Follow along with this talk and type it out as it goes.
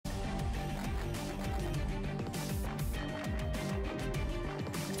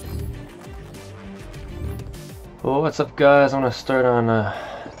Well, what's up, guys? I'm gonna start on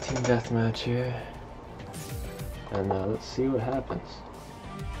team deathmatch here, and let's see what happens.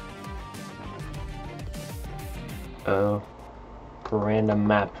 Oh, random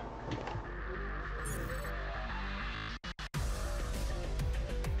map.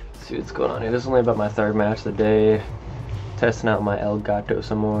 Let's see what's going on here. This is only about my third match of the day. Testing out my Elgato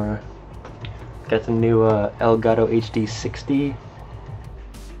some more. Got the new Elgato HD 60.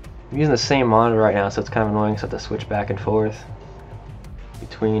 I'm using the same monitor right now, so it's kind of annoying, so I have to switch back and forth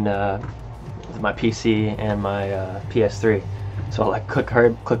between my PC and my PS3. So I'll like click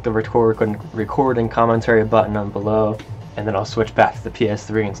the recording commentary button on below, and then I'll switch back to the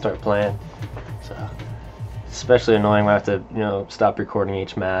PS3 and start playing. So it's especially annoying when I have to, you know, stop recording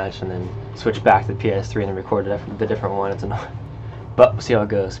each match and then switch back to the PS3 and then record the different one. It's annoying, but we'll see how it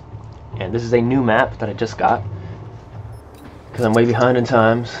goes. And this is a new map that I just got, because I'm way behind in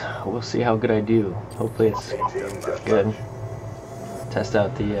times. We'll see how good I do. Hopefully it's good. Test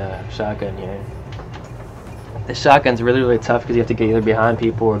out the shotgun here. The shotgun's really tough because you have to get either behind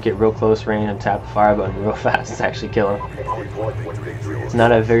people or get real close range and tap the fire button real fast to actually kill them. It's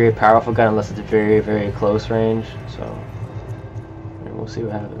not a very powerful gun unless it's a very close range. So we'll see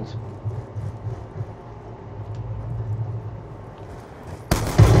what happens.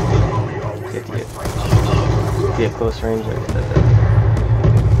 You have to get close range. Like that.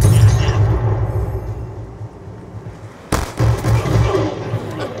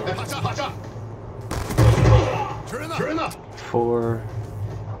 Four.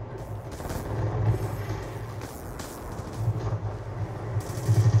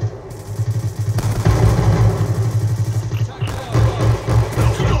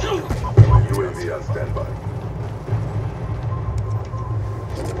 UAV on standby.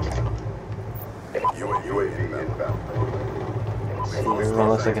 UAV inbound. Everyone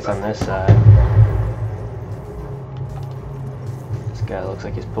looks like it's on this side. This guy looks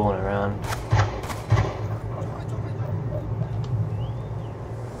like he's pulling around.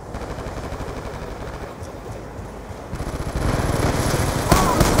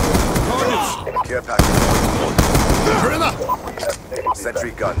 Care package.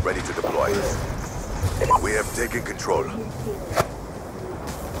 Sentry gun ready to deploy. We have taken control. We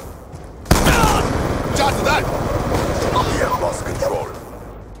have lost control.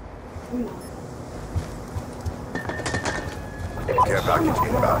 Care package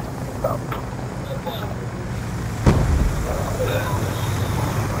inbound.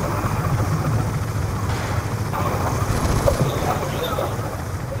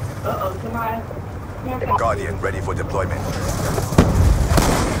 Guardian ready for deployment.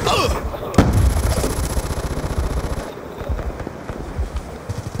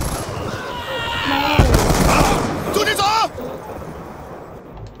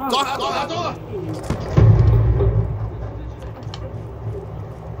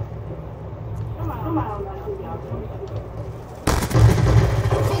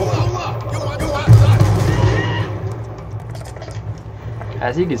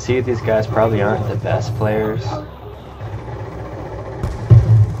 As you can see, these guys probably aren't the best players. So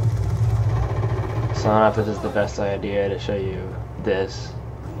I don't know if this is the best idea to show you this.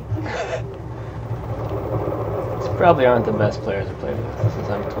 These probably aren't the best players to play with, since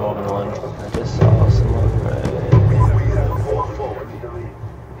I'm 12-1. I just saw someone right.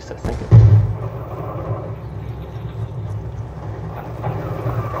 At least I think it.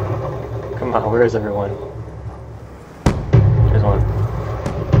 Come on, where is everyone? There's one.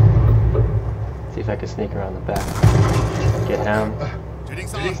 See if I can sneak around the back. Get down.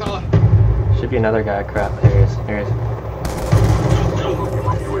 Should be another guy. Crap. There he is. There he is.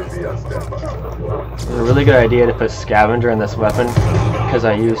 It's a really good idea to put scavenger in this weapon because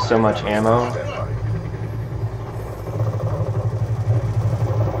I use so much ammo.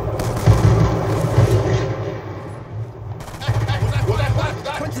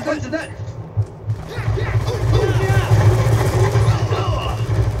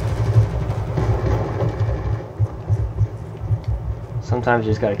 Sometimes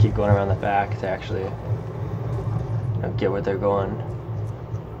you just gotta keep going around the back to actually, you know, get where they're going.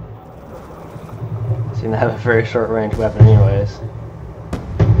 Seem to have a very short range weapon anyways.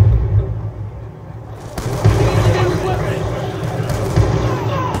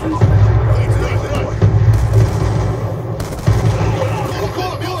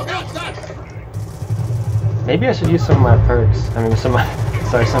 Maybe I should use some of my perks. I mean, some of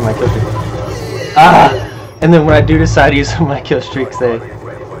my kill streaks. Ah! And then when I do decide to use some of my kill streaks, they...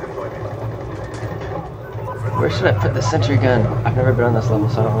 Where should I put the sentry gun? I've never been on this level,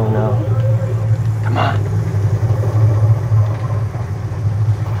 so I don't really know. Come on.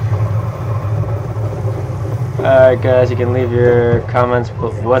 Alright guys, you can leave your comments,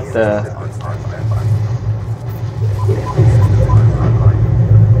 but what the...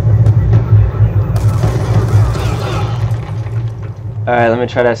 Alright, let me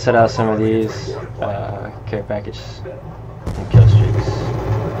try to set out some of these care packages and kill streaks.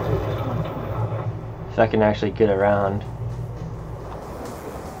 If I can actually get around.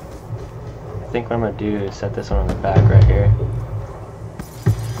 I think what I'm going to do is set this one on the back right here.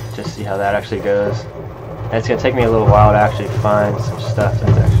 Just see how that actually goes. And it's going to take me a little while to actually find some stuff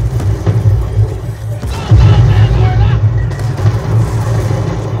that's actually...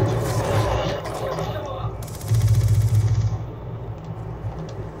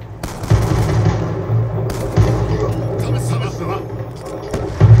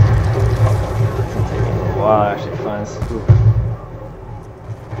 Wow, actually finds. Ooh.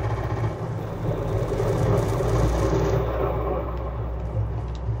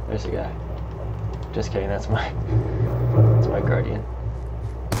 There's a guy. Just kidding. That's my guardian.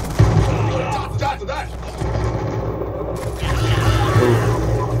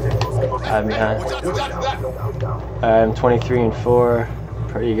 Ooh. I'm behind. I'm 23 and 4.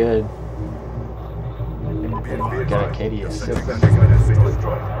 Pretty good. Got a KD of 6.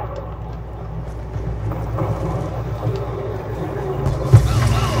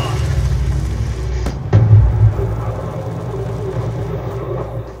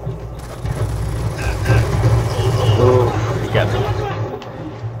 Got me.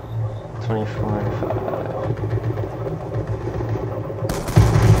 24 and 5.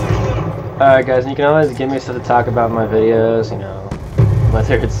 Alright guys, you can always give me stuff to talk about in my videos, you know,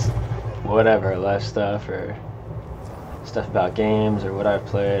 whether it's whatever, life stuff or stuff about games or what I've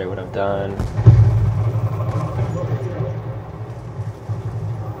played or what I've done.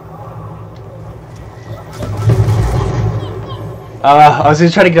 I was gonna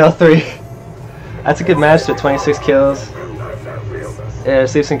try to get all 3. That's a good match with 26 kills. Yeah,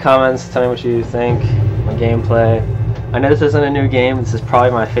 just leave some comments, tell me what you think, my gameplay. I know this isn't a new game, this is probably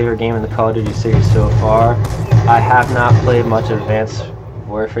my favorite game in the Call of Duty series so far. I have not played much of Advanced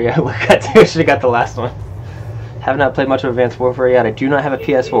Warfare yet. Look, I should have got the last one. Have not played much of Advanced Warfare yet. I do not have a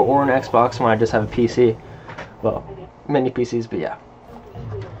PS4 or an Xbox One, I just have a PC. Well, many PCs, but yeah.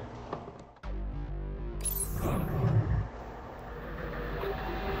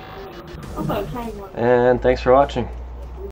 And thanks for watching.